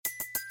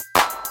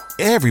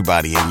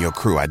Everybody in your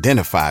crew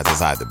identifies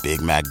as either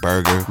Big Mac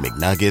Burger,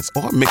 McNuggets,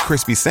 or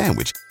McCrispy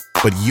Sandwich.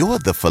 But you're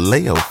the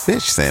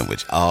Filet-O-Fish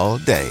Sandwich all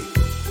day.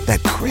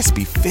 That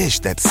crispy fish,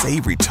 that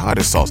savory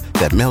tartar sauce,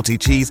 that melty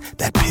cheese,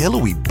 that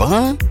pillowy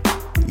bun.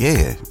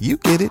 Yeah, you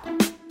get it.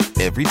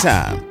 Every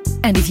time.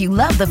 And if you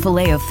love the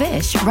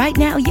Filet-O-Fish, right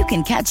now you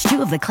can catch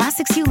 2 of the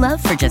classics you love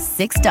for just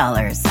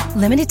 $6.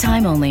 Limited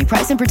time only.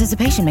 Price and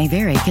participation may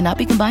vary. Cannot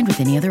be combined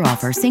with any other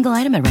offer. Single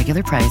item at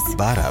regular price.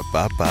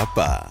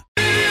 Ba-da-ba-ba-ba.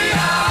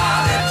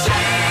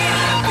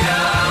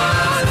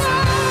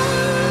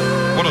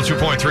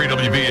 102.3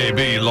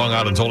 WBAB, Long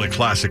Island's only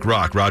classic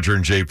rock. Roger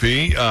and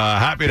JP.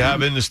 Happy to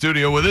have in the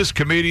studio with us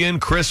comedian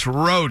Chris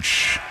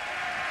Roach.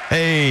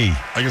 Hey.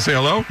 I can say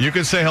hello? You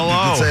can say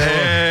hello.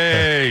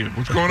 Hey,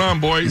 what's going on,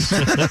 boys?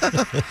 There's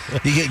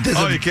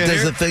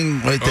a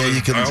thing right there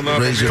you can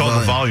raise your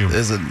volume.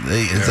 Is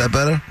that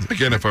better?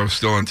 Again, if I was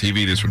still on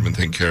TV, this would have been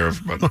taken care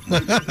of. But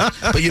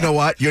But you know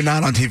what? You're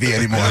not on TV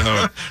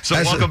anymore. So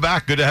welcome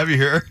back. Good to have you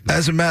here.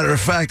 As a matter of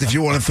fact, if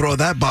you want to throw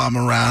that bomb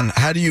around,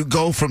 how do you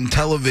go from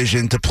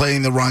television to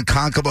playing the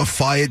Ronkonkoma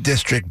Fire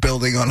District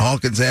building on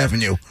Hawkins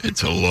Avenue?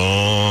 it's a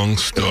long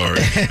story.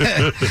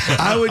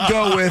 I would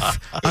go with,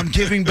 I'm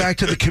giving back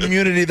to the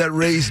community that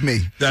raised me.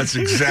 That's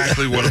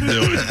exactly what I'm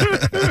doing.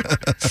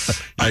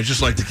 I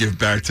just like to give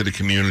back to the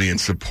community and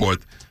support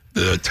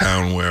the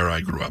town where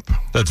I grew up.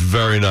 That's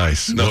very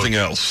nice. Nothing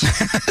else.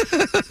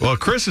 Well,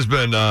 Chris has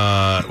been,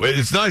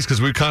 it's nice because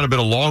we've kind of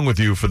been along with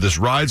you for this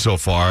ride so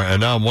far,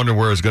 and now I'm wondering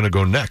where it's going to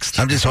go next.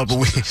 I'm just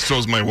hoping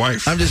So's my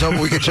wife. I'm just hoping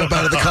we can jump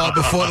out of the car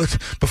before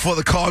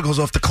the car goes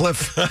off the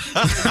cliff.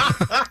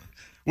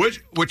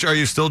 Which are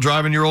you still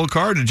driving your old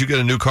car? Or did you get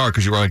a new car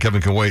because you were on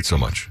Kevin Can Wait so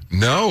much?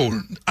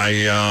 No,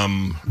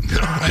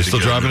 You're still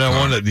driving that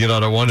one? That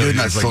one? You're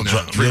not It's still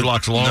like 3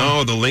 blocks long?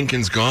 No, the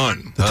Lincoln's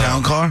gone. The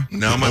town car?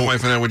 Now my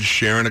wife and I would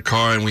share in a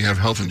car, and we have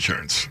health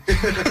insurance.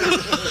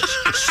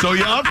 So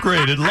you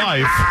upgraded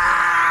life.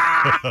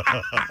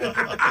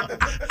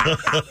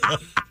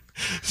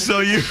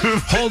 So you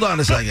Hold on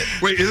a second.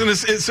 Wait, isn't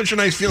this? It's such a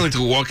nice feeling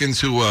to walk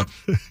into a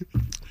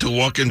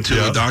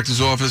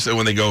doctor's office, and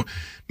when they go,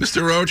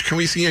 Mr. Roach, can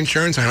we see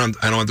insurance? I don't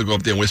have to go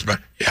up there and whisper,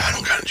 yeah, I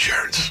don't got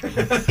insurance.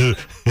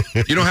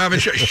 You don't have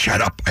insurance?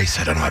 Shut up. I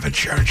said I don't have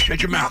insurance.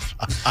 Shut your mouth.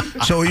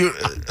 So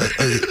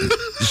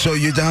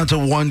you're down to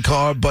one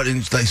car, but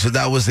so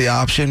that was the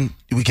option.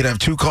 We could have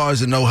 2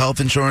 cars and no health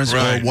insurance,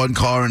 Right. or 1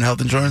 car and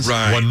health insurance.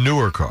 Right. one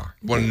newer car.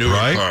 One newer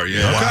Right? car,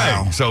 yeah. Okay.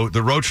 Wow. So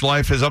the Roach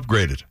life has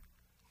upgraded.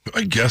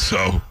 I guess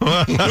so.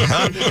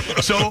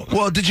 So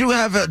Well, did you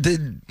have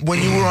when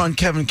you were on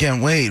Kevin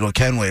Can Wait or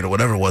Can Wait or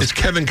whatever it was? It's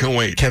Kevin Can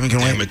Wait. Kevin Can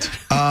Damn Wait. it.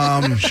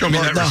 Show me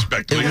that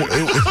respect.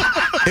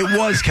 It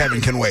was Kevin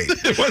Can Wait.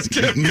 It was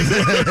Kevin.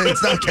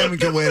 It's not Kevin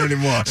Can Wait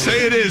anymore.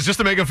 say it is just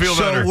to make him feel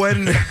better. So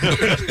when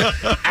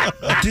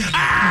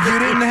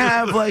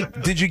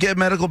did you get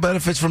medical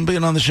benefits from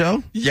being on the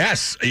show?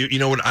 Yes, you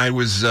know what? I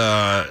was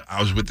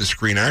with the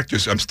Screen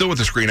Actors. I'm still with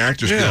the Screen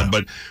Actors Yeah. Guild,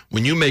 but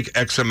when you make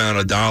X amount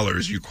of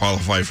dollars, you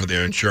qualify for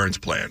their insurance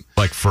plan.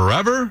 Like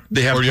forever? Or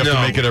do you have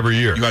to make it every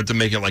year? You have to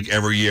make it like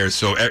every year.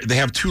 So they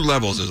have 2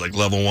 levels. There's like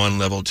level 1,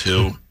 level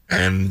 2,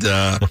 and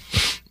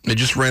it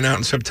just ran out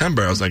in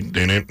September. I was like, what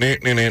are we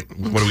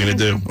gonna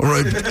do?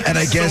 Right. And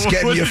I guess So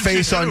getting what your did you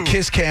face on do?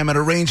 Kiss Cam at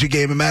a Ranger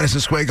game in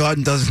Madison Square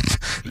Garden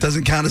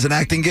doesn't count as an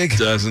acting gig.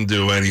 Doesn't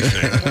do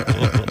anything.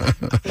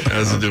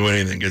 Doesn't do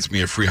anything. Gets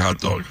me a free hot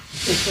dog.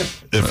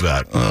 If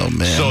that. Oh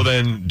man. So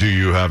then, do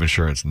you have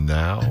insurance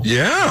now?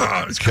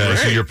 Yeah, it's Okay, great.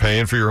 so you're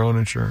paying for your own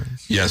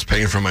insurance? Yes,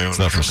 paying for my own. It's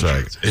not for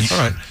SAG. insurance. It's All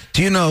right.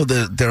 Do you know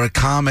that there are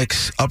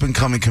comics, up and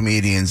coming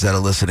comedians that are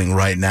listening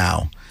right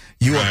now?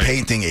 You are Right.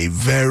 painting a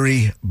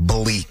very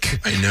bleak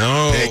I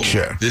know.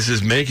 picture. This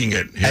is making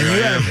it. Here And you I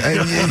am. have,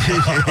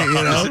 and you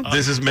know,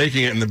 This is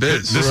making it in the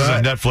biz. This is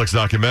a Netflix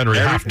documentary,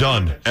 half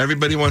done.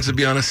 Everybody wants to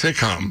be on a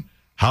sitcom.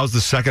 How's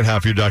the second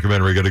half of your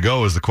documentary going to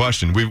go is the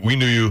question. We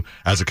knew you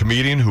as a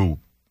comedian who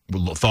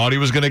thought he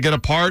was going to get a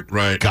part,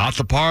 Right. got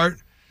the part,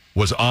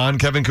 was on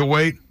Kevin Can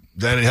Wait.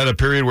 Then it had a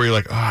period where you're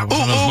like, it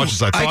wasn't as much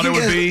as I thought it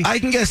would be. I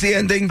can guess the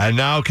ending. And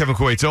now Kevin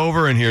Can Wait's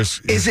over, and here's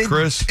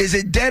Chris. Is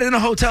it dead in a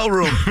hotel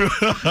room? You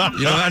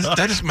know,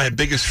 that is my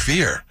biggest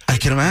fear. I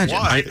can imagine.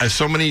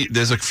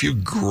 There's a few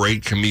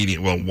great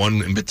comedians. Well,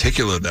 one in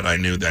particular that I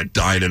knew that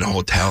died in a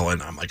hotel,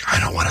 and I'm like, I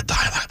don't want to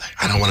die like that.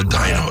 I don't want to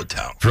die in a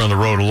hotel. If you're on the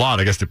road a lot,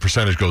 I guess the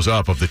percentage goes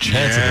up of the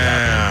chance of it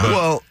happening.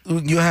 Well,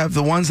 you have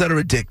the ones that are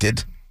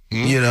addicted,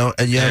 you know,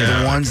 and you have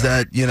the ones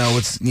that,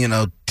 it's,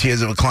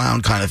 Tears of a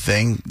Clown kind of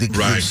thing.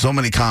 Right. So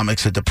many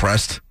comics are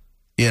depressed,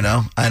 and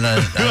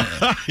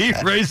He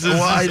raises his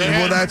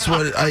hand. that's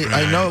what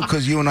I know,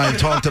 because you and I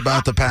talked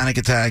about the panic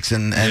attacks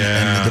and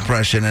the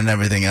depression and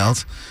everything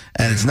else,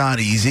 and it's not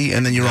easy.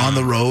 And then you're on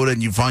the road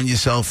and you find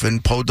yourself in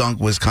Podunk,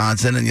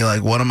 Wisconsin, and you're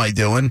like, what am I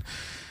doing?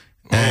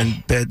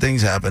 And bad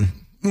things happen.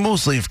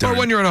 Mostly if they're... Or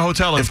when you're in a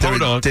hotel in if they're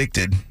Podunk,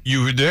 addicted.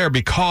 you're there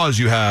because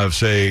you have,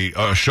 say,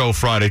 a show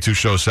Friday, 2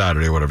 shows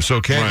Saturday, or whatever.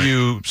 So can't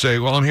you say,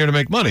 well, I'm here to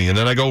make money, and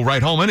then I go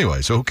right home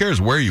anyway. So who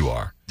cares where you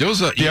are? Do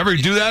you ever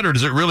do that, or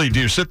does it really, do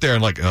you sit there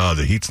and like,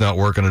 the heat's not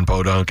working in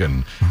Podunk,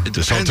 and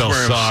this hotel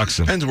sucks?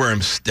 Depends where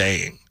I'm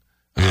staying.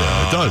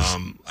 Yeah, it does.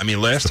 I mean,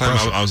 last time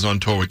I was on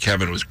tour with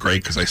Kevin, it was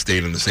great because I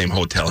stayed in the same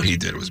hotel he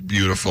did. It was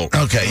beautiful.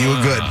 Okay, you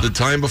were good. The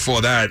time before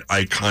that,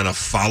 I kind of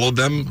followed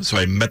them, so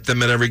I met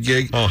them at every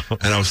gig, and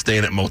I was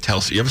staying at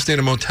Motel 6. You ever stayed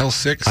at Motel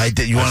 6? I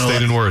did. I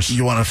stayed in worse.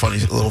 You want a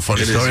little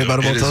funny story about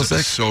a Motel 6? It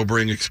is a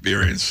sobering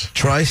experience.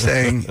 Try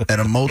staying at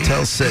a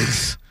Motel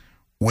 6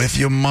 with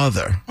your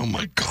mother. Oh,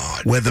 my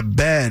God. With a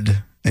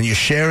bed, and you're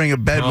sharing a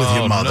bed with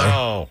your mother.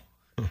 No.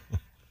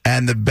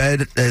 And the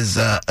bed is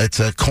it's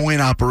a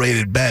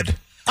coin-operated bed.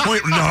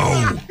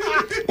 No.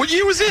 What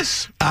year was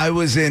this? I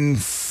was in,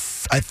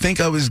 I think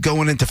I was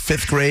going into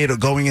 5th grade or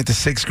going into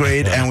 6th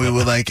grade, and we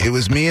were like, it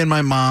was me and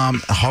my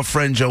mom, her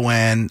friend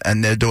Joanne,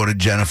 and their daughter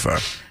Jennifer.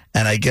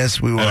 And I guess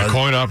we were... In a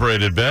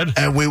coin-operated bed?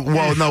 And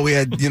we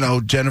had,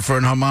 Jennifer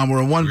and her mom were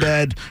in one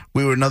bed.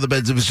 We were in other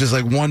beds. It was just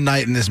like one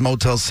night in this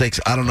Motel 6.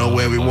 I don't know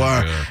where we were.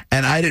 God.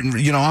 And I didn't,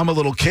 I'm a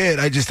little kid.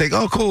 I just think,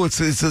 oh, cool.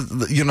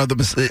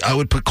 I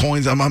would put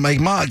coins. I'm like,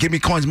 Ma, give me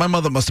coins. My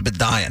mother must have been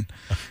dying.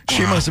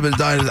 She must have been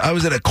dying. I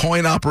was in a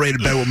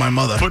coin-operated bed with my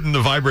mother. Putting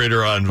the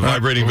vibrator on,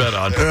 vibrating bed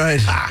on. Right.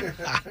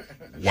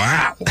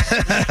 Wow.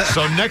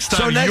 So next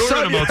time you're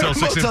in a Motel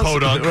 6 in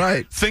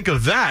Podunk, think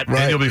of that,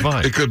 and you'll be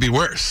fine. It could be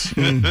worse.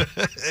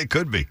 It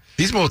could be.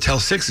 These Motel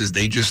 6s,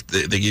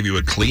 they give you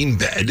a clean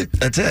bed.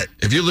 That's it.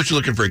 If you're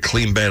literally looking for a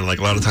clean bed, like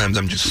a lot of times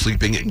I'm just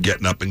sleeping and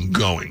getting up and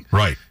going.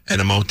 Right. And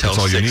a Motel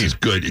 6 is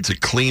good. It's a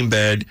clean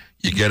bed.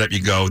 You get up,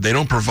 you go. They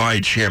don't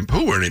provide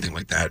shampoo or anything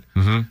like that.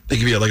 Mm-hmm. They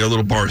give you like a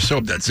little bar of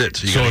soap. That's it.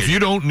 So if you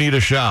don't need a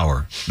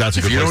shower, that's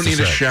a good place to stay. If you don't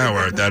need a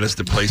shower, that is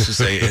the place to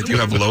stay. If you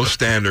have low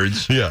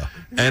standards,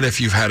 and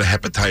if you've had a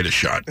hepatitis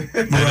shot. And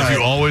if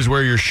you always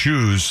wear your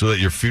shoes so that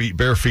your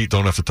bare feet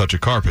don't have to touch a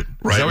carpet.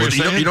 Right. Is that what you're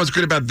saying? You know what's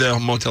good about the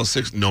Motel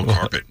 6? No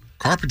carpet.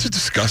 Carpets are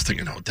disgusting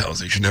in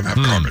hotels. They should never have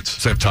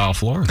carpets. They have tile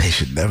floor. They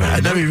should never. I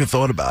never even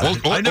thought about it.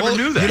 I never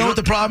knew that. You know what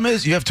the problem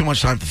is? You have too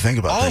much time to think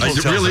about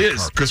things. It really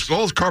is, because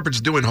all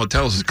carpets do in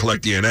hotels is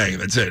collect DNA.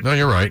 That's it. No,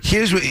 you're right.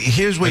 Here's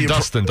where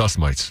dust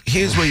mites.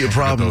 Here's where your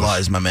problem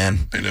lies, my man.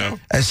 I know.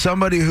 As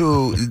somebody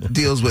who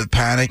deals with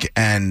panic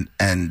and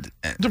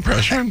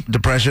depression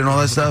and all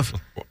that stuff,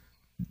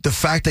 the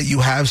fact that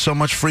you have so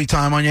much free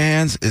time on your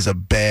hands is a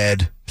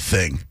bad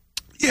thing.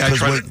 Yeah,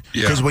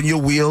 because when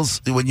your wheels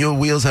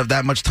have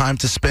that much time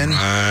to spin,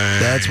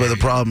 that's where the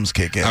problems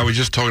kick in. I was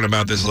just talking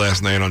about this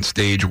last night on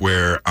stage,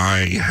 where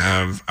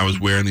I was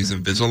wearing these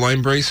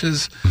Invisalign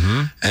braces,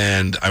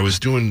 and I was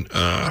doing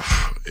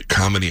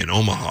comedy in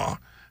Omaha,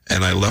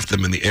 and I left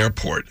them in the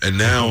airport, and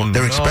now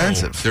they're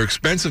expensive. They're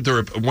expensive.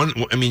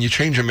 You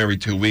change them every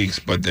 2 weeks,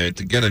 but to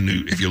get a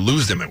new, if you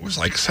lose them, it was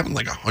like something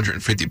like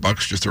 $150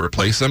 just to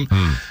replace them.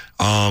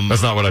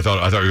 That's not what I thought.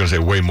 I thought you were going to say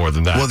way more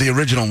than that. Well, the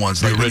original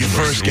ones, like when you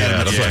first get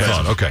them. That's what I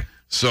thought. Okay.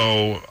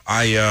 So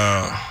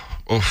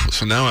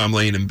so now I'm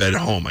laying in bed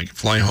at home. I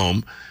fly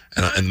home,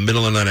 and in the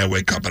middle of the night I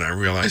wake up and I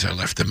realize I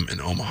left them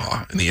in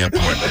Omaha in the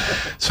airport.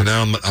 So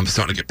now I'm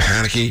starting to get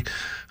panicky.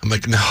 I'm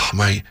like, no,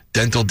 my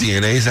dental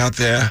DNA's out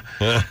there.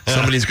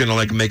 Somebody's going to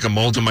like make a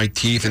mold of my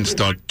teeth and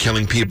start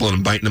killing people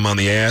and biting them on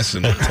the ass.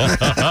 And, and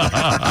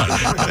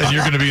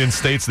you're going to be in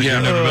states that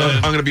you've never been in.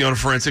 I'm going to be on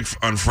forensic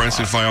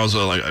files.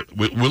 Like,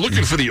 we're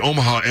looking for the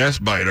Omaha ass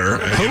biter.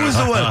 Who was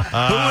the one?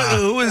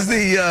 Who was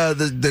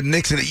the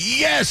Nixon?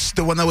 Yes,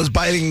 the one that was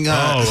biting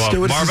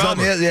stewardesses on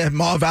the ass. Yeah,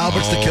 Marv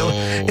Albert's the killer.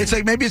 It's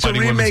like maybe it's a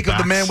remake of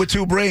The Man with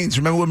Two Brains.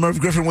 Remember when Merv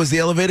Griffin was the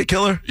elevator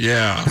killer?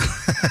 Yeah.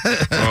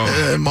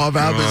 Marv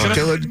Albert's the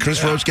killer.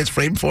 Chris Roach gets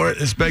framed for it.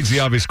 This begs the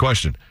obvious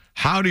question.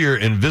 How do your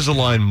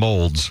Invisalign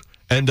molds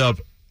end up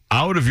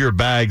out of your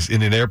bags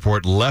in an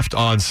airport, left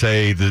on,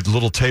 say, the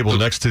little table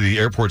next to the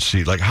airport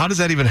seat? Like, how does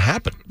that even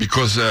happen?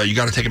 Because you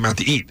got to take them out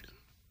to eat.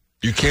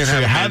 You can't so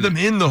have you had them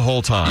in the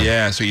whole time.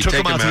 Yeah, so you took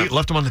take them out, to eat,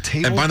 left them on the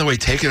table. And by the way,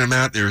 taking them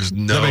out,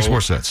 that makes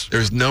more sense.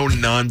 There's no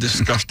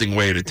non-disgusting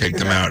way to take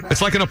them out.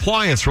 It's like an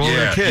appliance for when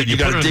you're a kid. You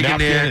got to dig in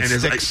there, and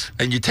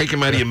and you take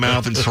them out of your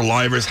mouth, and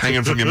saliva is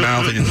hanging from your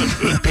mouth, and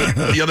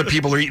the other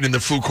people are eating in the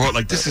food court.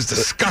 Like, this is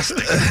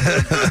disgusting.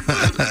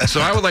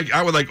 So I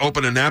would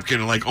open a napkin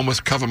and like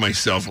almost cover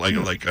myself like a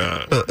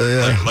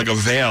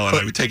veil, and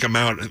I would take them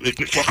out and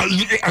spit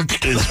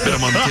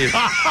them on the table.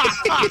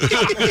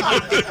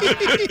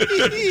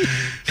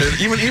 And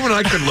even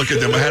I couldn't look at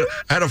them. I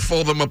had to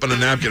fold them up in a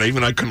napkin.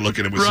 Even I couldn't look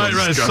at it. It was so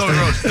disgusting. So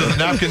gross. The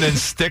napkin then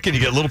stick, and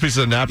you get little pieces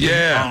of napkin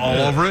all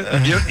over it.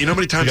 You know how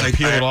many times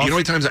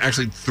I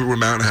actually threw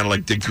them out and had to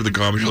like dig through the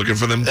garbage looking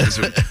for them? You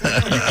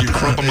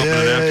crump them up in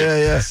a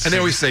napkin. And they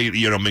always say,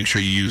 make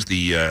sure you use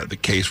the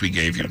case we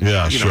gave you.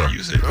 Yeah, you don't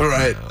use it. All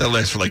right. That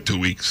lasts for like 2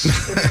 weeks.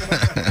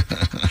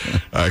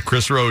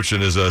 Chris Roach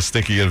and his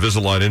stinky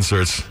Invisalign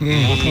inserts.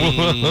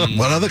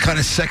 What other kind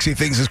of sexy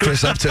things is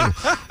Chris up to?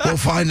 We'll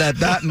find out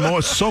that and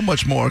more, so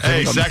much more.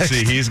 Hey, sexy.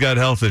 Next. He's got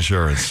health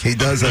insurance. He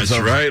does. That's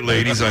right,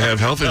 ladies. I have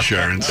health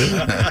insurance.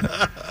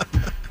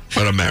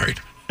 But I'm married.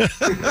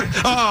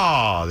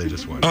 Oh, they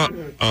just went.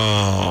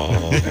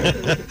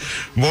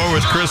 More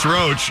with Chris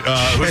Roach,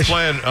 who's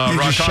playing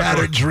Rock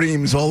shattered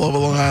dreams all over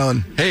Long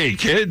Island. Hey,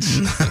 kids.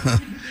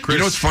 Chris. You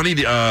know what's funny?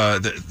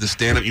 The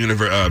stand-up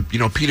universe,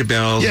 Peter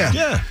Bell,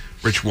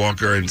 Rich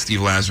Walker, and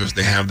Steve Lazarus,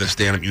 they have the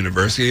stand-up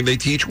university they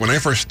teach. When I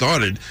first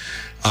started,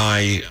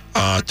 I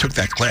took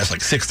that class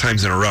like 6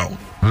 times in a row.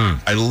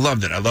 I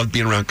loved it. I loved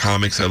being around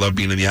comics. I loved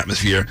being in the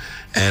atmosphere.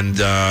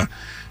 And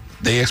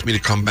they asked me to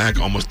come back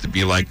almost to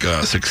be like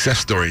a success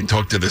story and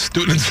talk to the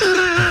students. Well,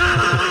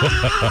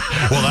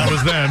 that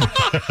was then.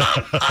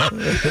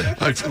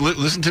 Like,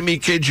 listen to me,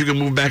 kids. You can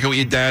move back in with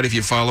your dad if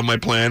you follow my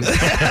plan.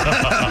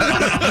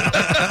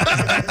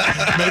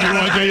 Maybe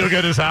one day you'll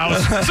get his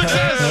house.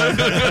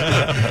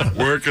 Success!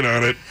 Working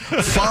on it.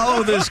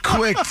 Follow this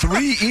quick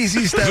 3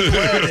 easy step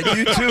plan, and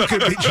you too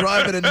could be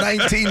driving a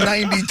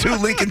 1992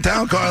 Lincoln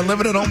Town Car and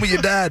living at home with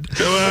your dad.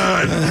 Come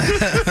on.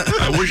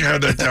 I wish I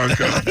had that town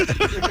car.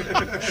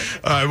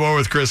 All right, more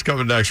with Chris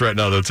coming next right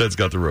now, though. Ted's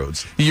got the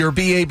roads. Your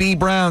BAB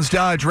Browns,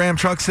 Dodge, Ram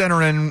Truck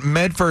Center in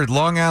Medford,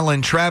 Long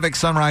Island, traffic,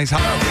 Sunrise High.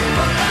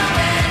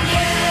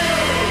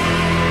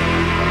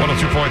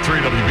 102.3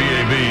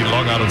 WBAB,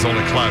 Long Island's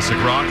only classic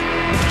rock.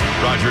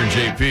 Roger and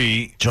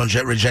JP. Joan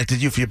Jett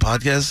rejected you for your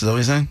podcast? Is that what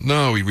you're saying?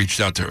 No, we reached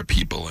out to her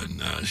people,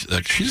 and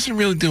she doesn't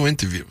really do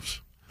interviews.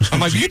 I'm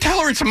like, you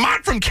tell her it's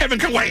Mott from Kevin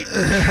Can Wait.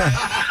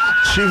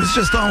 She was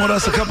just on with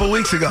us a couple of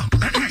weeks ago.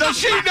 Does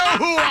she know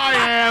who I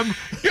am?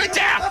 You're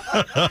deaf.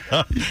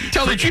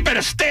 Tell her she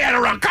better stay out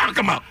of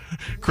Ronkonkoma.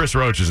 Chris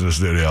Roach is in the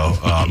studio.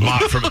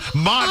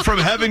 Mott from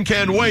Heaven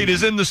Can Wait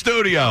is in the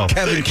studio.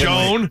 Kevin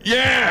Joan.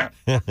 Yeah.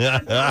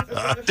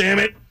 Damn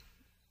it.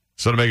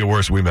 So to make it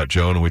worse, we met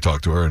Joan and we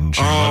talked to her, and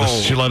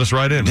she let us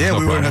right in. Yeah,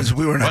 we were in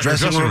a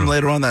dressing room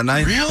later on that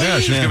night. Really? Yeah,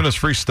 she was giving us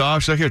free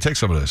stuff. She's like, here, take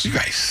some of this. You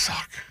guys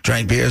suck.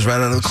 Drank beers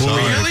right out of the cooler.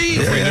 Really?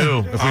 If we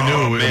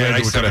knew, we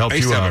could have helped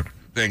you out.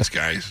 Thanks,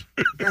 guys.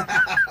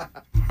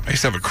 I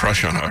used to have a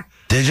crush on her.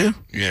 Did you?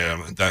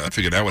 Yeah, I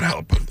figured that would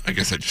help, but I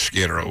guess I just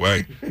scared her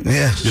away.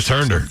 Yeah. You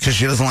turned her. Because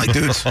she doesn't like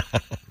dudes.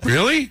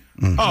 Really?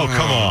 Oh,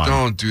 come on.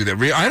 Don't do that.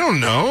 I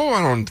don't know.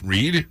 I don't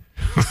read.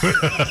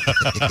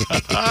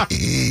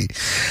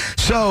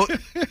 So,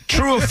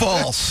 true or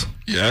false?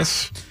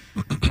 Yes.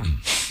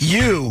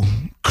 You,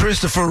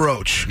 Christopher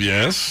Roach,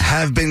 yes,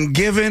 have been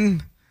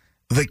given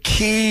the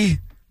key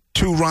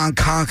to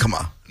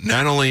Ronkonkoma.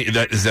 Not only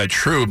is that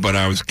true, but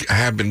I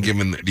have been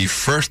given the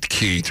first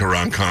key to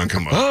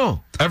Ronkonkoma.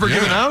 Oh, ever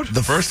given out?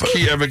 The first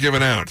key ever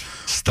given out.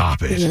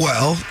 Stop it.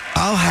 Well,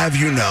 I'll have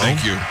you know.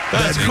 Thank you.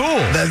 That's cool.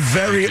 That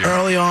very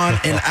early on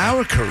in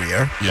our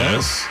career,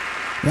 yes,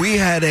 we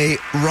had a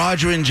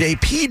Roger and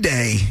JP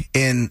day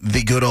in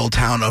the good old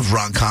town of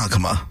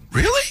Ronkonkoma.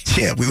 Really?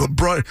 Yeah, we were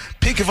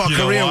peak of our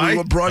career. We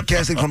were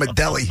broadcasting from a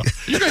deli.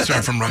 You guys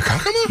aren't from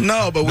Ronkonkoma?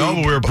 No, but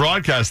we were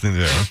broadcasting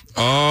there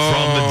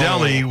from the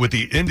deli with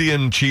the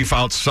Indian chief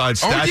outside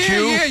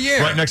statue,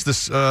 right next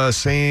to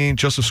St.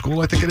 Joseph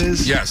School, I think it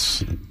is.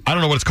 Yes. I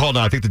don't know what it's called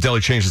now. I think the deli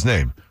changed its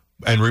name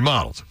and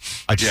remodeled.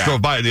 I just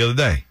drove by it the other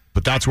day,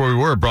 but that's where we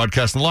were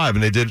broadcasting live,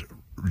 and they did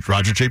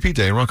Roger JP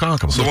Day in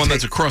Ronkonkoma. The one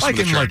that's across from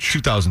the church. Like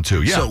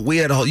 2002. Yeah. So we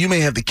had you may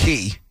have the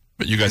key,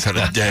 but you guys had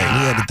a day.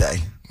 We had a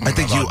day. I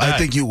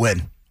think you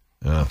win.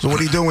 Yeah. So what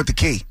are you doing with the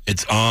key?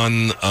 It's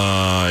on.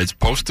 It's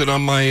posted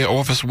on my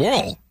office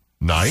wall.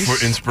 Nice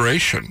for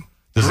inspiration.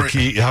 There's a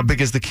key. How big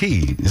is the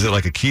key? Is it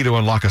like a key to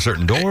unlock a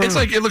certain door?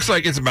 It looks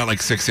like it's about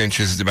like 6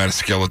 inches. It's about a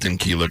skeleton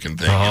key looking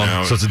thing. You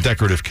know? So it's a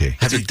decorative key.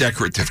 It's a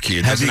decorative key.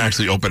 It doesn't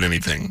actually open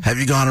anything. Have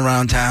you gone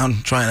around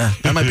town trying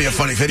to? That might be a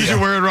funny video. You should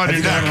wear it around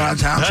your neck. Have you gone around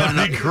town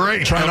That'd be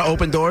great. Trying to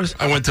open doors?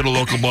 I went to the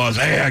local bars.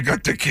 Hey, I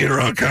got the key to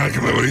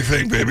Ronkonkoma. What do you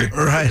think, baby?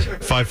 Right.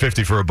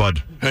 $5.50 for a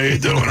bud. How you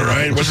doing? All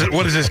right.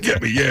 What does this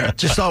get me? Yeah.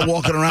 Just start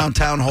walking around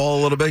town hall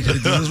a little bit.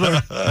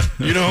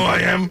 You know who I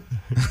am?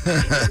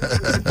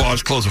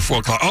 Bars close at 4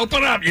 o'clock.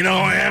 Open up. You know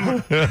who I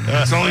am?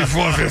 It's only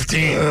 4:15.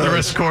 They're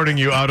escorting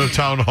you out of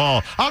town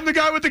hall. I'm the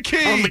guy with the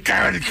key. I'm the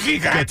guy with the key.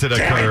 Get to the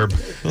curb.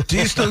 Do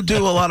you still do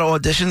a lot of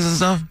auditions and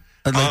stuff?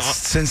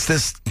 Since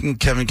this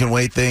Kevin Can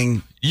Wait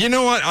thing? You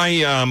know what? I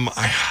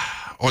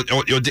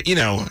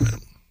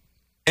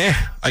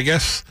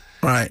guess.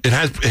 Right.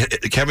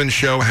 Kevin's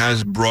show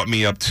has brought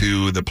me up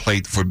to the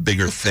plate for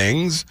bigger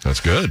things.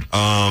 That's good.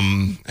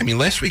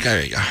 Last week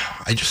I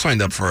just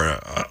signed up for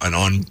an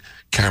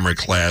on-camera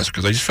class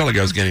because I just felt like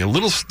I was getting a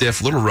little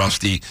stiff, a little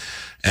rusty,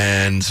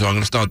 and so I'm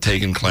going to start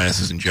taking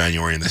classes in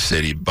January in the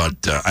city.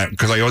 But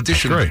because I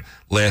auditioned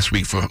last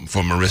week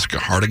for Mariska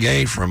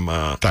Hargitay from.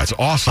 That's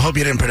awesome. I hope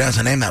you didn't pronounce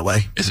her name that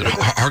way. Is it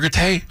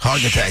Hargitay?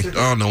 Hargitay.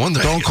 Oh, no wonder.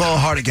 Don't call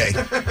her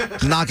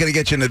Hargitay. Not going to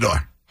get you in the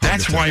door.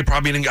 That's why you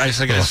probably didn't. I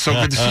said, it's so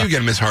good to see you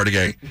again, Miss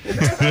Hargitay.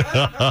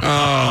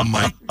 Oh,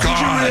 my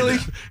God. Did you really?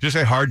 Just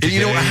say Hargitay.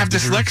 You know, I have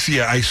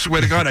dyslexia. I swear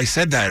to God, I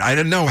said that. I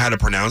didn't know how to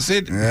pronounce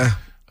it. Yeah.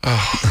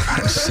 Oh,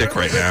 I'm sick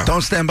right now.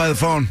 Don't stand by the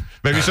phone.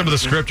 Maybe some of the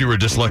script you were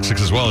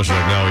dyslexic as well. She's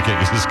like, no, we can't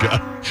use this guy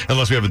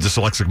unless we have a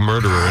dyslexic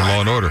murderer in Law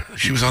and Order.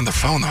 She was on the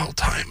phone the whole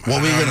time.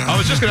 I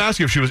was just going to ask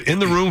you if she was in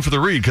the room for the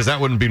read, because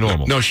that wouldn't be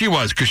normal. No, she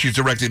was, because she's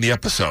directing the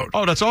episode.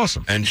 Oh, that's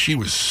awesome. And she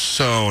was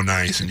so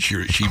nice, and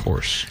she of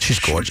course, she's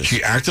gorgeous.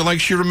 She acted like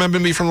she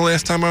remembered me from the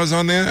last time I was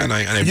on there, and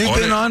I You've bought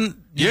been it. on.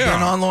 You've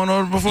been on Law and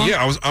Order before.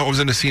 Yeah, I was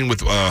in a scene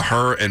with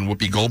her and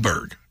Whoopi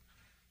Goldberg.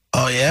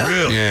 Oh, yeah?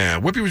 Really?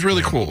 Yeah, Whoopi was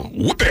really cool.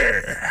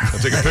 Whoopi! I'll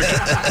take a picture.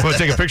 I'm going to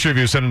take a picture of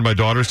you, send it to my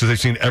daughters, because they've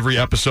seen every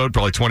episode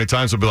probably 20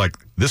 times. They'll be like,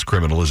 this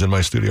criminal is in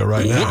my studio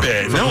right now.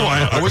 Whoopi! No,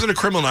 I wasn't a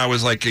criminal. I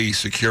was like a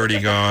security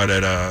guard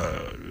at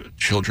a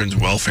children's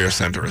welfare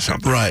center or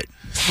something. Right.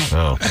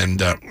 Oh. And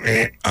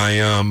it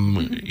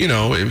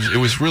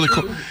was really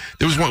cool.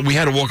 There was one, we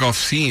had to walk off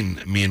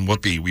scene, me and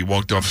Whoopi. We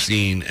walked off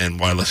scene, and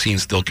while the scene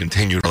still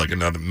continued for like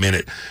another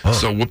minute. Oh.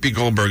 So Whoopi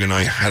Goldberg and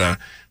I had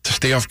to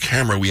stay off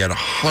camera, we had a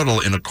huddle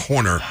in a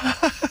corner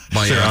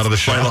by out of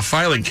the by the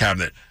filing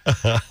cabinet,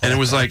 and it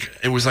was like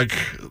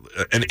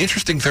an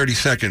interesting 30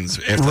 seconds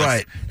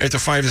after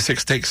 5 to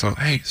 6 takes. So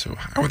so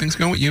how are things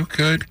going with you?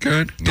 Good.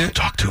 Don't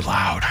talk too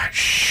loud.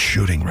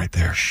 Shooting right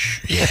there.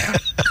 Yeah,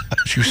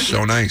 she was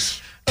so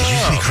nice. Did you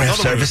see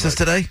craft services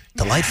today?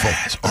 Delightful.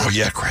 Yes. Oh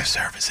yeah, craft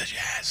services.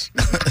 Yes,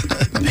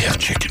 they have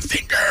chicken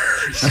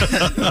fingers.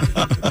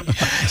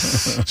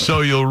 Yes.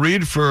 So you'll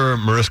read for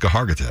Mariska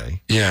Hargitay.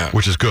 Yeah,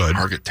 which is good.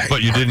 Hargitay,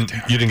 but you didn't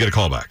get a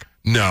call back.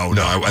 No.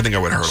 I think I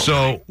would hurt.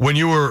 So when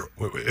you were,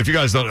 if you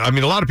guys don't, I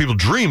mean, a lot of people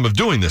dream of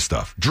doing this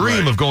stuff.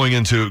 Dream of going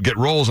into get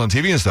roles on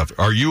TV and stuff.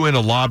 Are you in a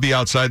lobby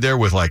outside there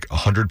with like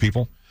 100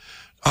 people?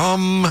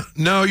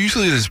 No.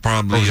 Usually there's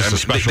probably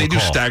they do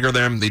stagger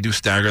them. They do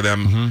stagger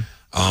them.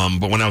 Mm-hmm.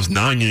 But when I was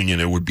non-union,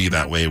 it would be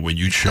that way. When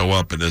you'd show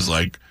up and there's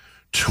like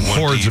 20,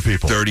 hordes of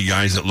people, 30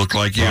 guys that look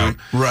like you.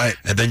 Right.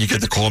 And then you get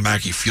the call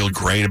back, you feel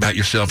great about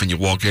yourself, and you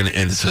walk in,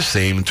 and it's the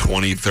same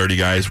 20, 30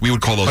 guys. We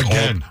would call those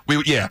we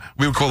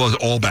would call those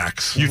all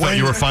backs. You thought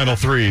you were final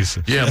threes.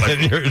 Yeah,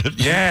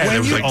 it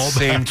was like the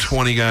same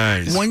 20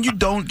 guys. When you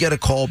don't get a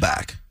call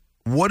back,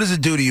 what does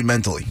it do to you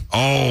mentally?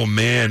 Oh,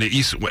 man.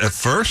 At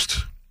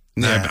first,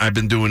 I've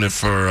been doing it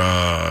for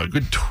a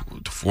good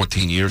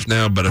 14 years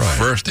now, but at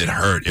first it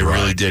hurt. It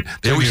really did.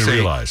 They always say,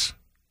 realize.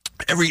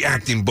 Every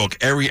acting book,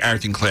 every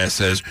acting class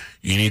says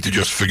you need to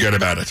just forget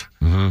about it.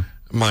 Mm-hmm.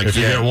 I'm like, if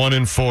you get 1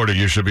 in 40,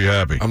 you should be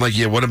happy. I'm like,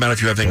 what about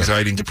if you have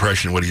anxiety and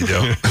depression? What do you do?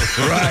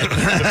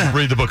 Right.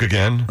 Read the book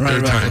again.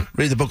 Right.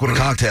 Read the book with a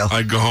cocktail.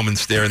 I'd go home and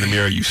stare in the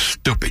mirror. You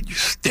stupid. You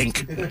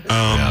stink.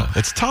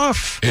 It's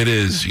tough. It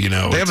is, They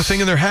have a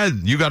thing in their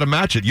head. You got to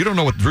match it. You don't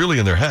know what's really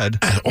in their head.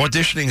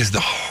 Auditioning is the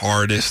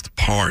hardest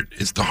part.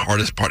 It's the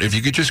hardest part. If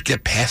you could just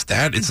get past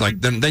that, it's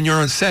like, then you're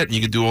on set and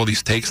you can do all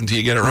these takes until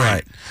you get it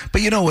right.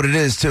 But you know what it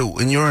is, too?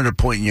 When you're at a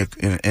point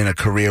in a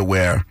career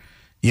where,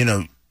 you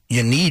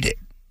need it.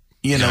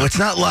 It's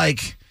not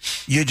like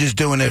you're just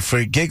doing it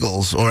for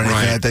giggles or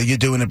anything like that. You're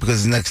doing it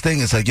because the next thing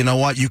is like, you know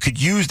what? You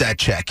could use that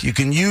check. You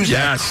can use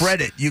that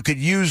credit. You could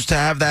use to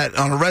have that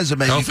on a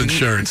resume. Health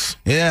insurance.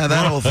 Yeah,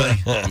 that whole thing.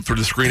 For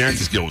the Screen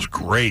Actors Guild was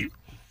great.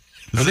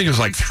 I think it was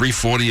like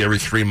 $340 every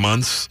 3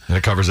 months, and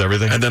it covers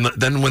everything. And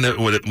then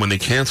when they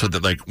canceled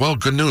it, like, well,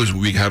 good news,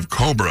 we have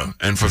Cobra,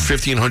 and for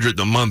 $1,500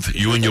 a month,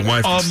 you and your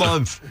wife. A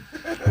month.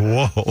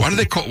 Whoa. Why do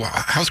they call?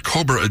 How's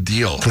Cobra a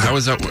deal? How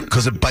is that?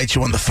 Because it bites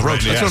you on the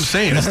throat. That's what I'm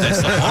saying.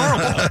 That's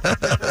horrible.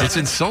 It's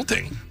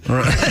insulting.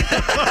 Right.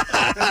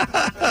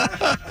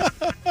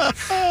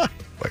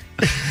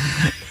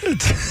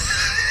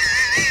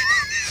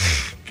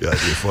 God,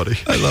 you're funny.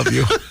 I love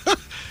you.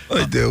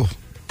 I do.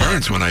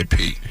 Burns when I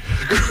pee.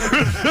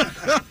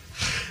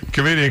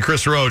 Comedian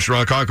Chris Roach,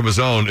 Ronkonkoma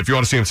Zone. If you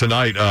want to see him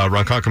tonight,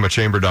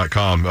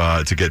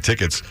 ronkonkomachamber.com to get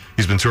tickets.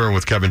 He's been touring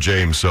with Kevin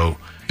James, so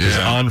his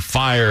On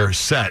Fire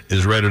set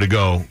is ready to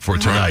go for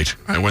tonight.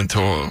 I went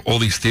to all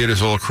these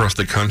theaters all across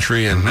the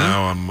country, and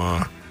now I'm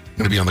going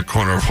to be on the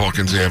corner of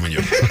Hawkins Avenue.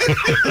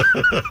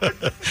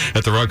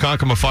 At the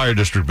Ronkonkoma Fire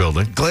District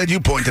building. Glad you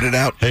pointed it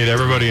out. Hey, to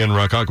everybody in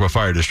Ronkonkoma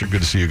Fire District,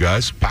 good to see you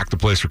guys. Packed the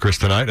place for Chris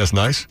tonight. That's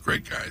nice.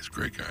 Great guys.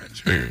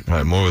 Hey. All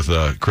right, more with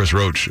Chris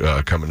Roach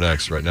coming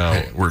next right now.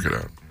 Hey, work it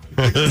out.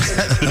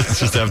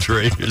 It's just after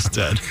 8 years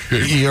dead.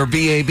 Your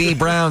BAB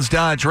Browns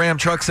Dodge Ram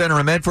Truck Center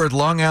in Medford,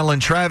 Long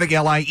Island traffic,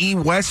 LIE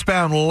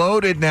westbound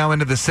loaded now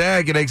into the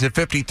SAG at exit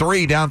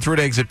 53, down through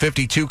to exit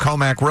 52,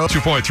 Comac Road.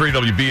 2.3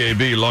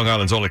 WBAB, Long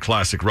Island's only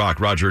classic rock.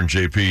 Roger and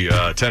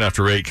JP, 10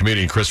 after 8,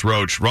 comedian Chris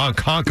Roach.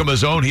 Ronkonkoma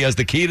Zone, he has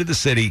the key to the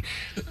city,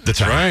 the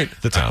town. Right.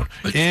 The town.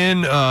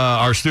 In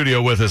our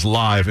studio with us,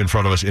 live in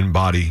front of us, in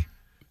body.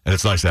 And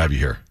it's nice to have you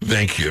here.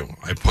 Thank you.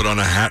 I put on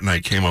a hat and I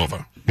came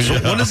over. So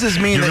what does this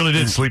mean? You really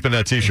did sleep in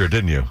that T-shirt,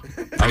 didn't you?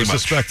 I was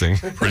suspecting.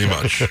 Pretty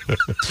much.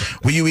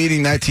 Were you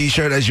eating that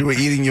T-shirt as you were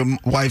eating your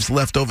wife's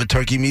leftover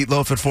turkey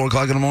meatloaf at 4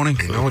 o'clock in the morning?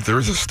 You know what? There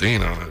is a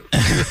stain on it.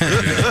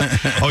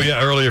 Yeah. Oh,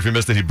 yeah. Earlier, if you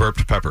missed it, he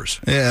burped peppers.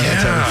 Yeah.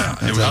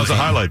 That was a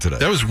highlight today.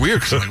 That was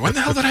weird because I'm like, when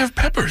the hell did I have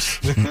peppers?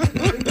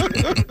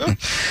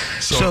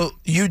 So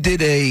you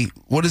did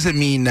what does it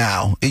mean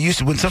now? It used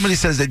to, when somebody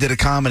says they did a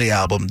comedy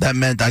album, that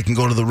meant I can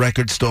go to the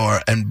record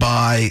store and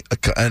buy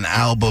an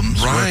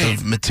album's worth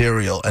of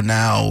material. And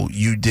now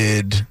you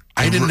did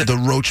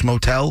the Roach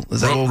Motel.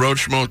 Is that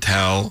Roach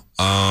Motel?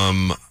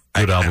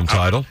 Good album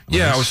title.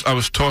 Yeah, I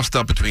was tossed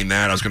up between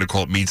that. I was going to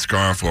call it Meat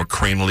Scarf or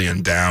Cranially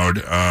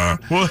Endowed.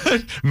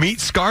 What? Meat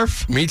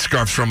Scarf? Meat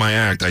Scarf's from my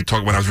act. I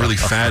talk when I was really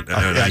fat.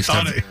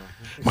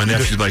 My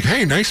nephew's like,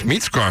 "Hey, nice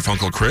meat scarf,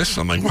 Uncle Chris."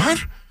 I'm like,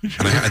 "What?"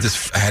 And I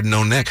had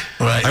no neck.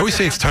 Right. I always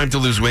say it's time to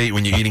lose weight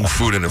when you're eating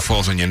food and it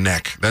falls on your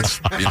neck.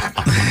 That's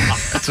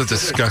a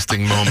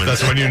disgusting moment.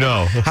 That's when you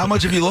know. How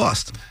much have you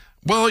lost?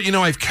 Well,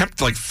 I've kept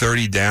like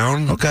 30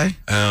 down. Okay.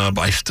 But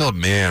I still,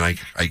 man,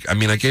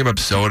 I gave up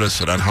soda,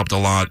 so that helped a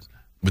lot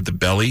with the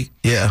belly.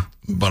 Yeah.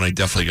 But I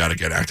definitely got to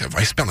get active.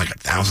 I spent like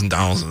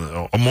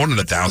 $1,000 or more than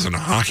 $1,000 on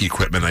hockey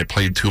equipment. I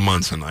played 2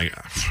 months and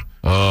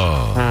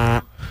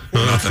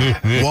nothing.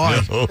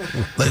 Why?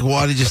 Like,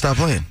 why did you stop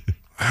playing?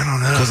 I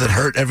don't know. Because it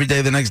hurt every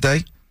day the next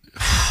day?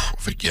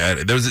 Forget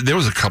it. There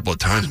was a couple of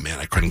times, man,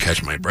 I couldn't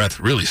catch my breath.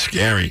 Really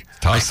scary.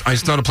 I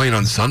started playing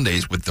on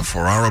Sundays with the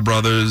Ferraro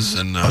brothers.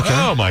 And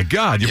oh, my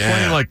God. You're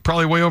playing like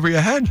probably way over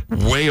your head?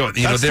 Way over.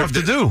 That's tough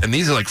to do. And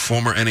these are like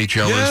former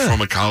NHLers,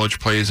 former college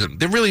players. And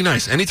they're really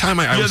nice. Anytime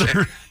I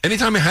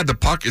had the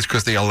puck, it's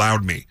because they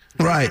allowed me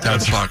right. to have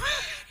the puck.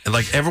 And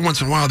like every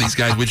once in a while, these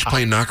guys would just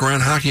play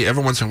knockaround hockey.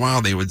 Every once in a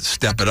while, they would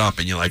step it up,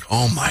 and you're like,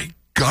 "Oh my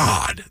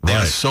God,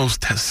 they're so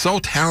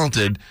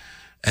talented."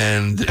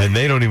 And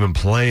they don't even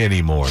play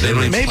anymore. They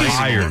don't maybe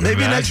tired. Maybe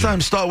next time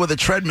start with a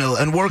treadmill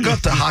and work up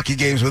to hockey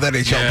games with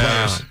NHL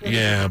players.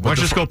 Yeah, why don't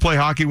you just go play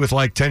hockey with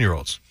like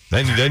 10-year-olds?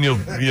 Then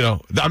you'll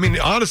I mean,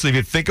 honestly, if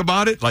you think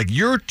about it, like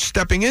you're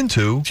stepping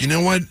into. Do you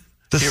know what?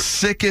 The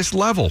sickest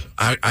level.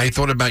 I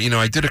thought about,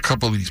 I did a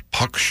couple of these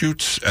puck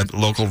shoots at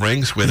local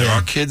rinks where there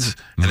are kids,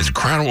 and it's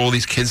crowded with all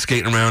these kids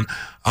skating around.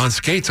 On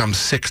skates, I'm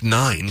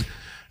 6'9",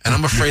 and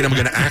I'm afraid I'm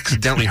going to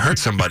accidentally hurt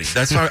somebody.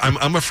 That's why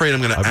I'm afraid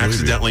I'm going to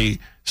accidentally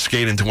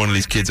skate into one of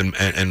these kids and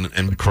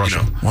crush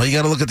them. Well, you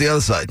got to look at the other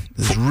side.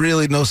 There's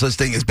really no such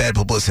thing as bad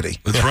publicity.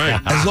 That's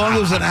right. As long as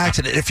it was an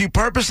accident. If you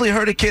purposely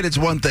hurt a kid, it's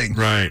one thing.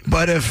 Right.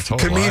 But if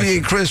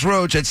comedian Chris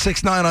Roach at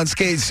 6'9" on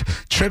skates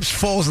trips,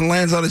 falls, and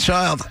lands on a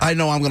child, I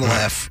know I'm going to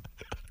laugh.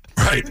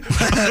 Right.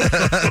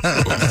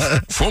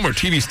 Former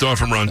TV star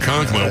from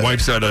Ronkonkoma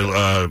wipes out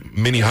a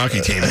mini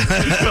hockey team.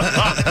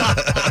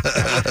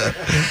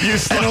 You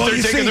stop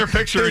there taking their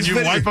picture and you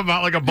wipe them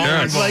out like a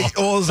bowling ball. Like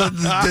all of a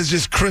sudden, there's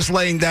just Chris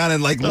laying down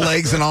and like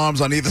legs and arms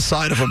on either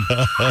side of him.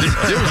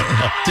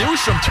 There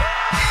was some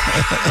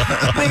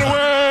run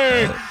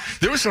away.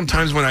 There was some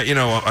times when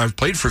I've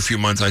played for a few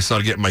months. I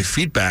started getting my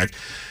feet back.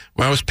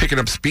 When I was picking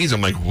up speeds,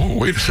 I'm like, whoa,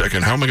 wait a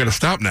second. How am I going to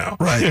stop now?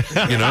 Right.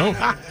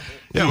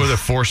 Yeah, were there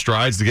 4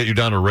 strides to get you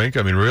down a rink?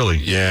 I mean, really?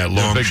 Yeah,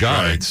 long big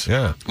strides.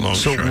 Yeah. Long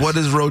strides. What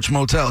is Roach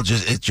Motel?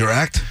 It's your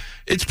act?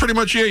 It's pretty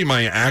much,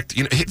 my act.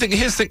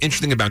 Here's the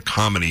interesting about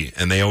comedy,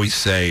 and they always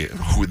say,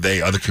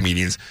 other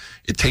comedians,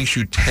 it takes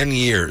you 10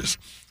 years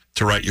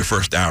to write your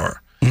first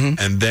hour.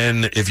 Mm-hmm. And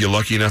then if you're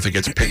lucky enough it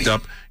gets picked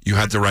up, you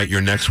have to write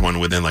your next one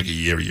within like a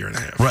year and a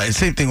half. Right.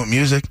 Same thing with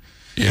music.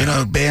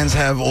 Yeah. Bands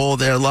have all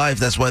their life.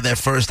 That's why their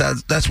first.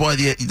 That's why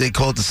they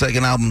call it the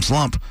second album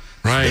slump.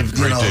 Right.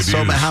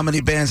 So how many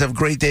bands have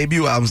great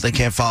debut albums? They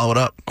can't follow it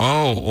up.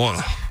 Oh,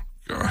 well,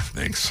 God,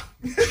 thanks.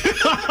 God.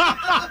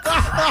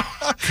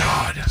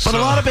 But a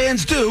lot of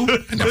bands do.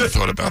 I never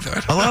thought about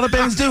that. A lot of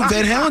bands do.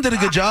 Van Halen did a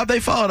good job. They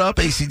followed up.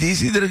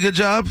 AC/DC did a good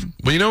job.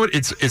 Well, you know what?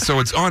 It's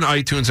on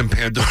iTunes and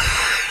Pandora.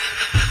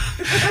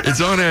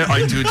 It's on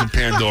iTunes and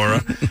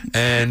Pandora,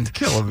 and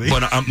killing me.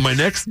 But my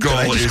next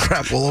goal is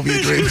crap all over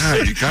your dreams.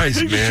 You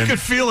guys, man, you could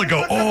feel it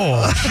go.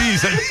 Oh,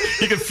 jeez,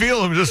 you could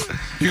feel him just.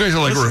 You guys are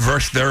like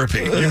reverse therapy.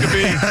 You could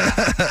be.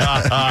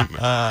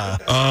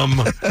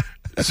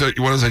 So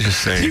what was I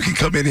just saying? You can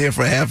come in here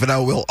for half an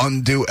hour. We'll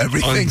undo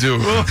everything.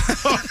 I'm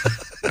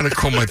gonna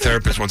call my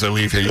therapist once I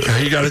leave here.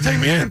 You got to take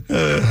me in.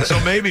 So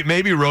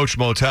maybe Roach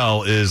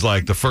Motel is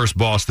like the first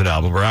Boston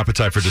album or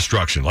Appetite for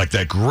Destruction, like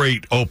that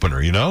great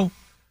opener.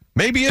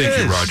 Maybe it is.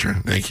 Thank you, Roger.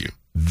 Thank you.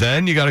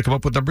 Then you got to come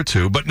up with number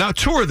 2. But now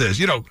tour this.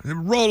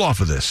 Roll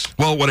off of this.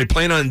 Well, what I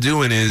plan on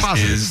doing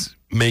is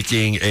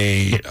making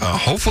a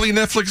hopefully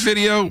Netflix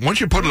video. Once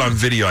you put it on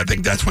video, I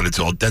think that's when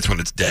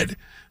it's dead.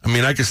 I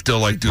mean, I could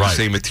still do the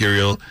same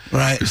material.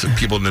 Right. Some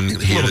people didn't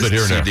hear the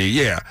CD.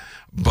 Yeah.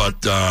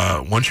 But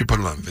once you put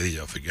it on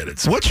video, forget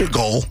it. What's your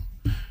goal?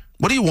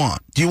 What do you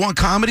want? Do you want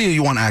comedy or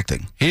you want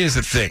acting? Here's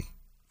the thing.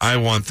 I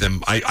want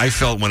them. I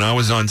felt when I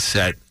was on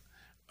set,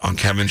 on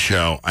Kevin's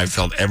show, I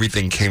felt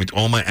everything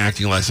all my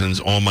acting lessons,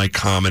 all my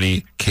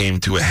comedy came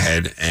to a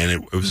head, and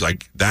it was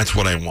like, that's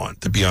what I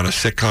want, to be on a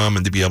sitcom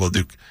and to be able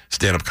to do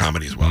stand-up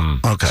comedy as well.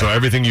 Okay. So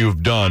everything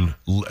you've done,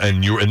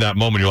 and you're in that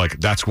moment, you're like,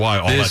 that's why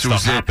all that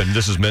stuff happened.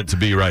 This is meant to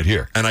be right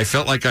here. And I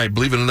felt like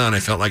believe it or not, I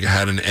felt like I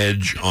had an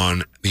edge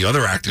on the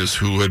other actors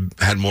who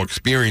had more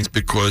experience,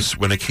 because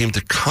when it came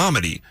to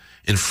comedy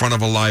in front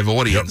of a live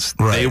audience,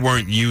 they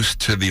weren't used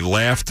to the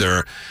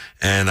laughter,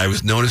 and I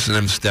was noticing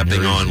them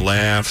stepping on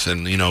laughs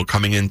and,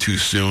 coming in too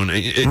soon.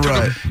 It took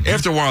them,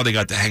 after a while, they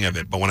got the hang of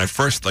it. But when I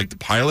first, the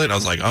pilot, I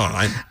was like,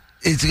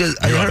 it's because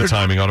you got the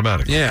timing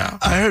automatically. Yeah.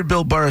 I heard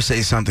Bill Burr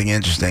say something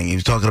interesting. He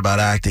was talking about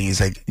acting.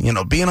 He's like,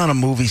 being on a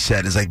movie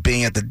set is like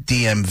being at the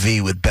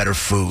DMV with better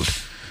food.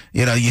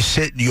 You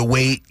sit, you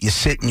wait, you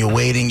sit and you're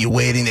waiting,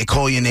 they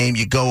call your name,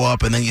 you go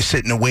up, and then you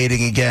sit and you're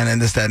waiting again,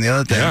 and this, that, and the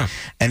other thing. Yeah.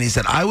 And he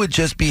said, I would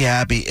just be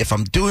happy if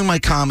I'm doing my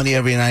comedy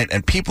every night,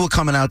 and people are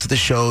coming out to the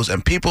shows,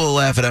 and people are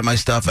laughing at my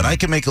stuff, and I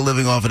can make a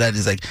living off of that.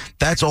 He's like,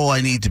 that's all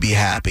I need to be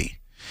happy.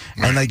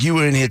 Right. And you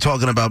were in here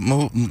talking about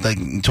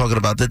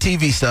the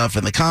TV stuff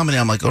and the comedy.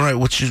 I'm like, all right,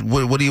 what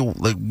do you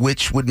like?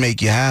 Which would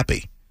make you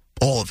happy?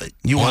 All of it.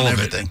 You want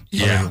everything.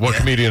 Yeah. What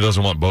comedian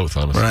doesn't want both?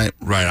 Honestly,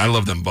 right. I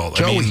love them both.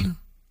 Joey.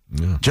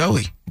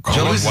 Joey.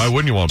 Why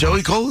wouldn't you want Joey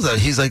both? Cole?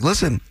 He's like,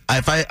 listen,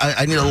 if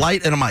I need a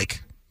light and a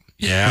mic.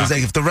 Yeah. He's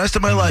like, if the rest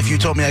of my life you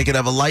told me I could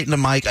have a light and a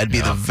mic, I'd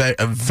be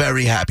a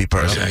very happy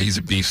person. Yeah, he's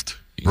a beast.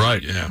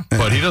 Right. Yeah.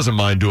 But he doesn't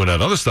mind doing that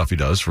other stuff he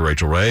does for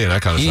Rachel Ray and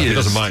that kind of stuff. He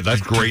doesn't mind.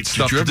 That's great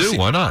stuff to do.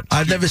 Why not?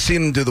 I've never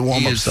seen him do the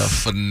warm-up stuff. He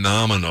is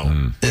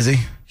phenomenal. Is he?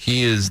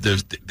 He is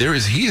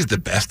he is the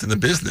best in the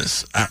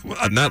business.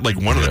 Not like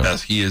one of the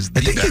best. He is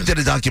the best. I think they did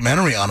a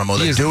documentary on him, or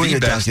they're doing a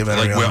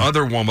documentary like on where him.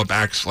 Other warm-up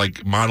acts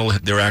model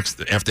their acts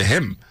after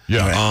him.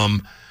 Yeah.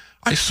 Right.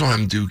 I saw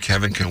him do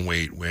Kevin Can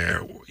Wait,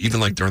 where even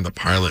during the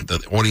pilot,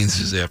 the audience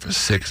is there for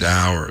 6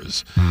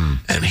 hours,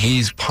 and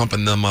he's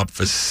pumping them up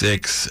for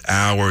 6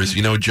 hours.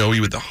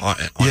 Joey with the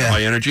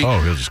high energy.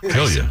 Oh, he'll just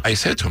kill you. I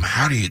said to him,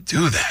 how do you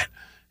do that?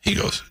 He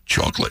goes,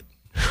 chocolate.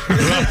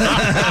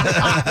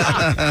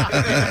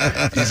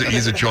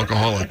 he's a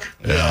chocoholic.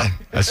 Yeah.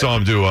 I saw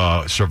him do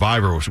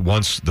Survivor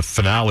once. The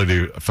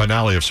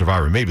finale of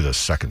Survivor, maybe the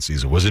second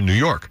season, was in New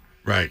York.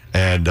 Right.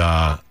 And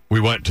we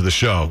went to the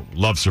show,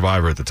 loved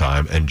Survivor at the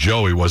time, and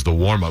Joey was the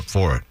warm-up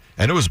for it.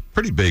 And it was a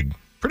pretty big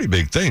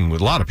thing with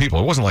a lot of people.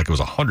 It wasn't like it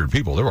was 100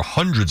 people. There were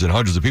hundreds and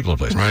hundreds of people in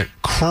the place. Right.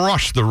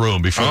 Crushed the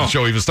room before the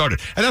show even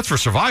started. And that's for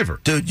Survivor.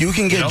 Dude, you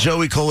can get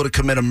Joey Cole to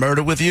commit a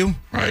murder with you.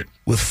 Right.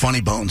 With funny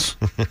bones.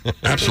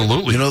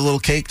 Absolutely. You know the little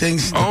cake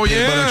things? Oh, the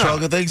yeah. peanut butter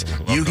chocolate things?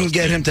 You can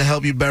get him to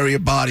help you bury a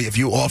body if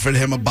you offered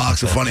him a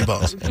box of funny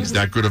bones. He's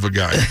that good of a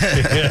guy.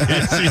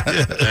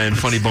 And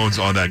funny bones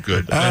are that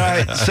good. All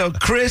right. So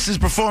Chris is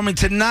performing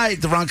tonight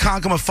at the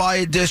Ronkonkoma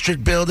Fire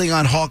District building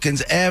on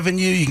Hawkins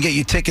Avenue. You can get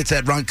your tickets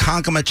at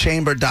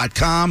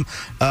ronkonkomachamber.com.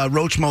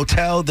 Roach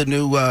Motel, the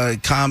new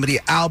comedy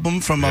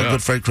album from our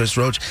good friend Chris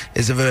Roach,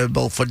 is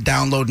available for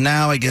download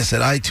now, I guess,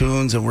 at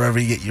iTunes and wherever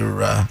you get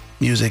your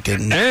music.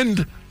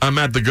 And I'm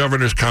at the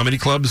Governor's Comedy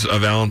Club's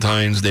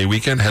Valentine's Day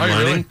weekend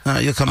headlining.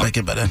 You'll come back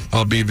in by then.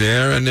 I'll be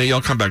there, and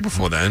y'all come back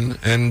before then.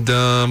 And,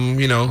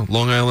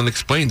 Long Island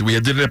Explained. We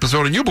did an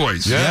episode on You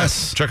Boys.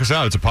 Yes. Check us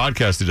out. It's a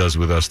podcast he does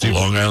with Steve.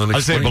 Long Island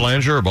Explained. I say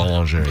Belanger or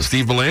Belanger?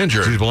 Steve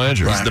Belanger. Steve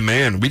Belanger. He's the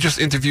man. We just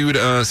interviewed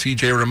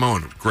C.J.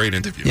 Ramon. Great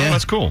interview. Yeah. Oh,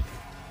 that's cool.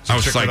 So I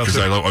was psyched because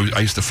I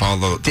used to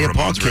follow the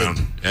Ramones around.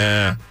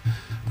 Yeah.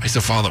 I used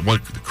to follow the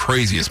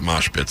craziest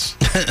mosh pits.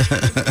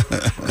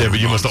 Yeah, but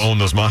you must have owned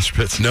those mosh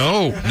pits.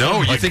 No,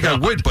 you think I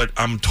would, but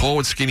I'm tall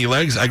with skinny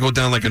legs. I go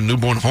down like a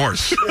newborn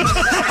horse.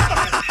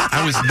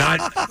 I was not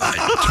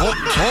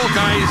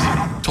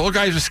tall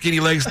guys with skinny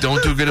legs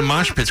don't do good in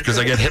mosh pits because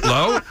I get hit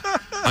low.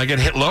 I'm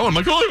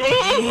like,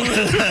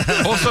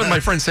 oh. All of a sudden, my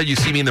friend said, "You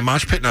see me in the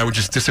mosh pit," and I would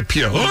just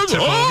disappear. So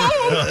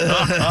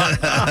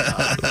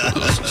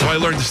I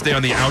learned to stay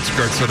on the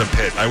outskirts of the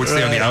pit. I would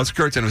stay on the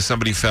outskirts, and if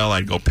somebody fell,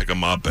 I'd go pick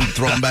them up and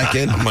throw them back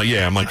in. I'm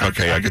like,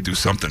 okay, I could do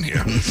something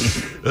here.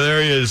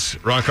 There he is,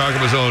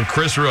 Ronkonkoma's own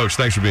Chris Roach.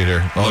 Thanks for being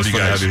here. Love you guys.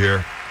 Fun to have you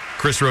here.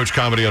 Chris Roach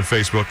Comedy on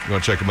Facebook. You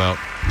want to check him out?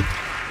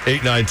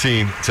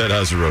 819 Ted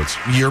has the roads.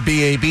 Your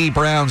BAB,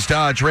 Browns,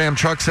 Dodge, Ram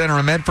Truck Center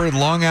in Medford,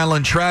 Long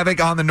Island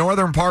traffic on the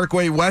Northern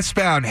Parkway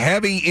westbound,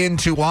 heavy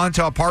into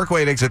Wantagh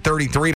Parkway at exit 33.